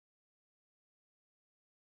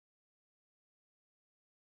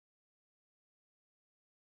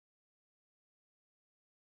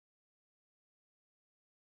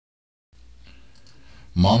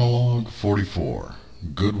Monologue 44.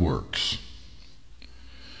 Good Works.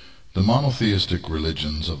 The monotheistic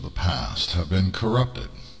religions of the past have been corrupted,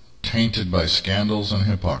 tainted by scandals and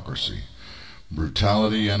hypocrisy,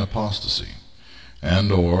 brutality and apostasy,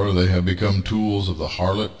 and/or they have become tools of the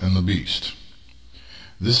harlot and the beast.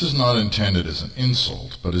 This is not intended as an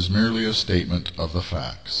insult, but is merely a statement of the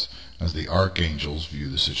facts, as the archangels view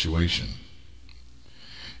the situation.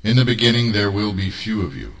 In the beginning there will be few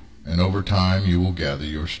of you, and over time you will gather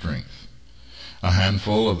your strength. A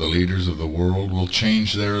handful of the leaders of the world will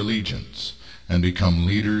change their allegiance and become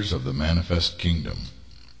leaders of the manifest kingdom.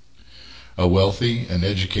 A wealthy and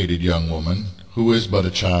educated young woman, who is but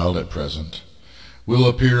a child at present, will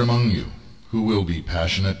appear among you, who will be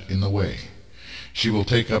passionate in the way. She will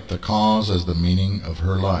take up the cause as the meaning of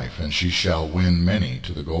her life, and she shall win many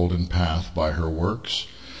to the golden path by her works,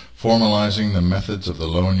 formalizing the methods of the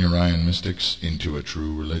lone Urian mystics into a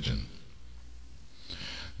true religion.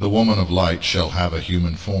 The woman of light shall have a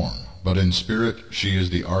human form, but in spirit she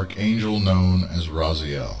is the archangel known as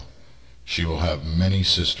Raziel. She will have many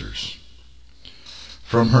sisters.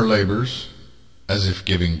 From her labors, as if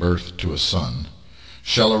giving birth to a son,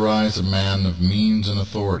 shall arise a man of means and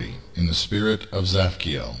authority in the spirit of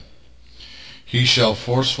Zadkiel. He shall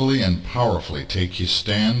forcefully and powerfully take his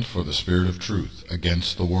stand for the spirit of truth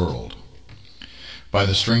against the world. By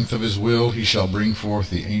the strength of his will he shall bring forth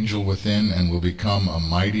the angel within, and will become a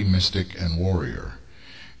mighty mystic and warrior.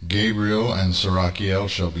 Gabriel and Serachiel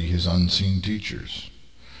shall be his unseen teachers.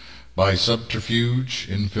 By subterfuge,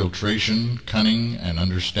 infiltration, cunning, and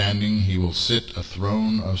understanding he will sit a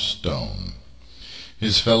throne of stone.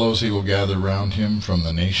 His fellows he will gather round him from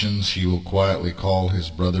the nations. He will quietly call his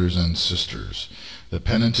brothers and sisters, the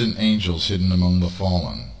penitent angels hidden among the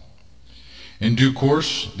fallen. In due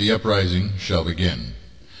course the uprising shall begin.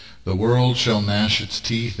 The world shall gnash its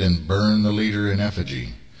teeth and burn the leader in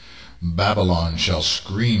effigy. Babylon shall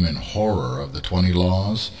scream in horror of the 20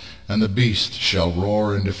 laws, and the beast shall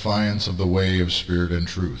roar in defiance of the way of spirit and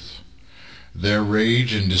truth. Their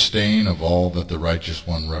rage and disdain of all that the righteous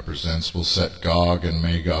one represents will set Gog and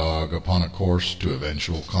Magog upon a course to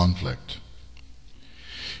eventual conflict.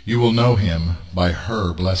 You will know him by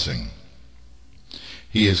her blessing.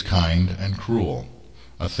 He is kind and cruel,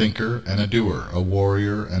 a thinker and a doer, a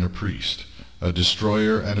warrior and a priest, a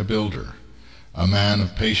destroyer and a builder, a man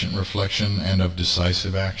of patient reflection and of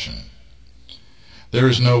decisive action. There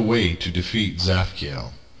is no way to defeat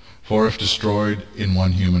Zadkiel, for if destroyed in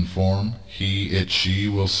one human form, she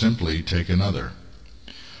will simply take another.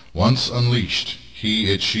 Once unleashed,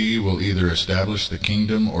 she will either establish the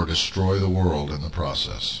kingdom or destroy the world in the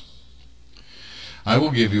process. I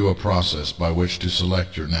will give you a process by which to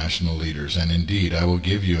select your national leaders, and indeed I will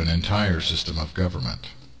give you an entire system of government.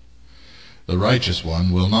 The righteous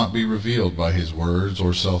one will not be revealed by his words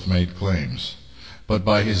or self-made claims, but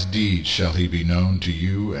by his deeds shall he be known to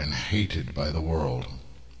you and hated by the world.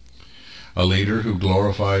 A leader who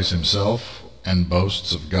glorifies himself and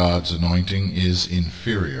boasts of God's anointing is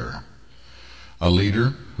inferior. A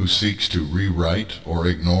leader who seeks to rewrite or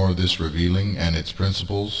ignore this revealing and its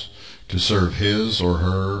principles to serve his or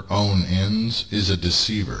her own ends is a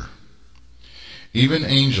deceiver. Even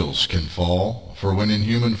angels can fall, for when in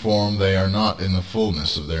human form they are not in the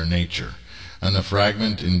fullness of their nature, and the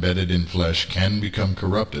fragment embedded in flesh can become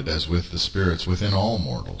corrupted as with the spirits within all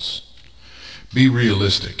mortals. Be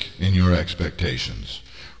realistic in your expectations,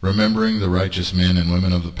 remembering the righteous men and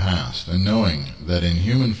women of the past, and knowing that in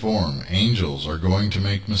human form angels are going to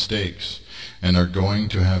make mistakes and are going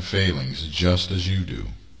to have failings just as you do.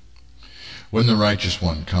 When the righteous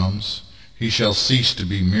one comes, he shall cease to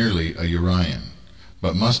be merely a Urian,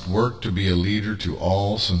 but must work to be a leader to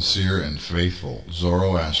all sincere and faithful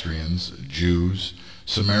Zoroastrians, Jews,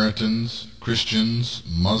 Samaritans, Christians,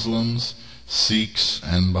 Muslims, Sikhs,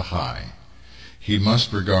 and Baha'i. He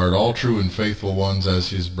must regard all true and faithful ones as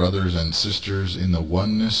his brothers and sisters in the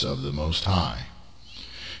oneness of the Most High.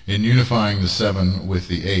 In unifying the 7 with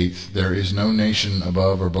the 8th, there is no nation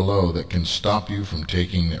above or below that can stop you from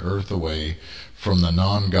taking the earth away from the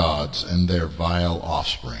non-gods and their vile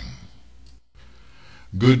offspring.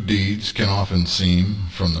 Good deeds can often seem,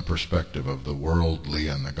 from the perspective of the worldly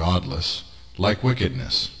and the godless, like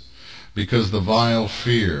wickedness, because the vile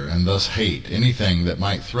fear and thus hate anything that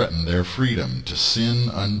might threaten their freedom to sin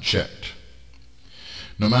unchecked.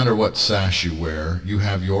 No matter what sash you wear, you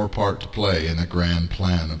have your part to play in the grand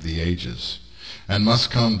plan of the ages, and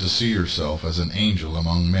must come to see yourself as an angel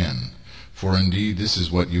among men, for indeed this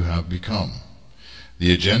is what you have become.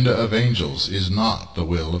 The agenda of angels is not the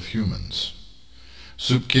will of humans.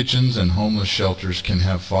 Soup kitchens and homeless shelters can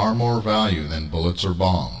have far more value than bullets or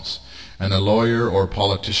bombs, and a lawyer or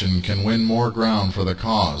politician can win more ground for the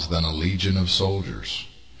cause than a legion of soldiers.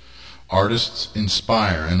 Artists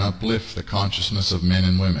inspire and uplift the consciousness of men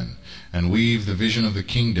and women, and weave the vision of the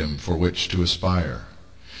kingdom for which to aspire.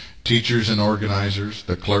 Teachers and organizers,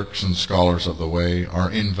 the clerks and scholars of the way,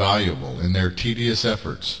 are invaluable in their tedious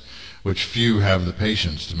efforts, which few have the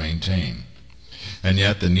patience to maintain. And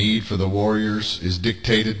yet the need for the warriors is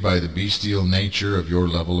dictated by the bestial nature of your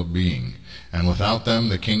level of being, and without them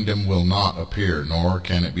the kingdom will not appear, nor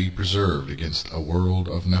can it be preserved against a world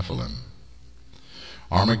of Nephilim.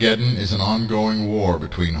 Armageddon is an ongoing war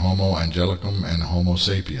between Homo Angelicum and Homo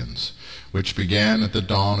sapiens, which began at the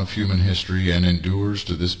dawn of human history and endures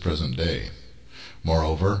to this present day.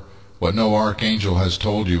 Moreover, what no archangel has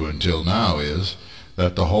told you until now is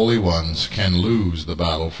that the holy ones can lose the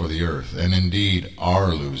battle for the earth, and indeed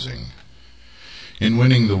are losing. In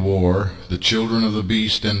winning the war, the children of the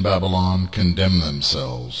beast and Babylon condemn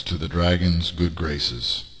themselves to the dragon's good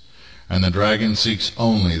graces, and the dragon seeks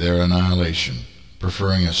only their annihilation,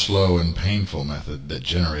 preferring a slow and painful method that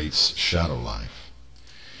generates shadow life.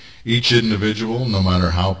 Each individual, no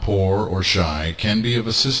matter how poor or shy, can be of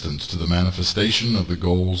assistance to the manifestation of the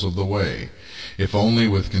goals of the way, if only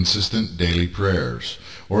with consistent daily prayers,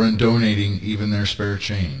 or in donating even their spare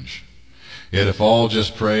change. Yet if all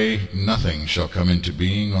just pray, nothing shall come into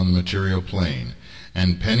being on the material plane,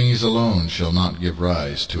 and pennies alone shall not give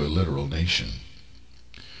rise to a literal nation.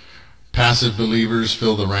 Passive believers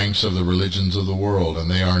fill the ranks of the religions of the world,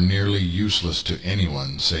 and they are nearly useless to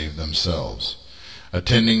anyone save themselves,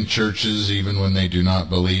 attending churches even when they do not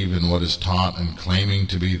believe in what is taught and claiming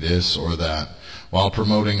to be this or that, while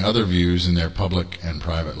promoting other views in their public and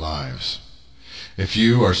private lives. If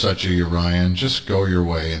you are such a Urian, just go your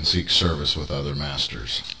way and seek service with other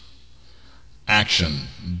masters. Action,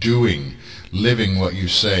 doing, living what you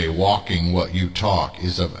say, walking what you talk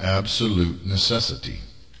is of absolute necessity.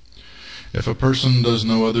 If a person does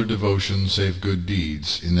no other devotion save good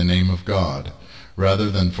deeds in the name of God, rather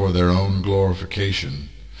than for their own glorification,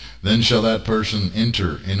 then shall that person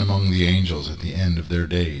enter in among the angels at the end of their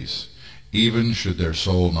days. Even should their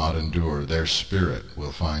soul not endure, their spirit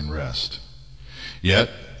will find rest. Yet,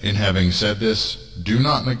 in having said this, do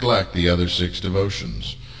not neglect the other 6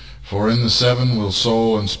 devotions, for in the 7 will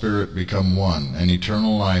soul and spirit become one, and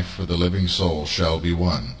eternal life for the living soul shall be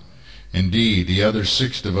one. Indeed, the other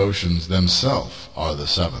 6 devotions themselves are the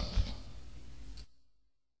 7th.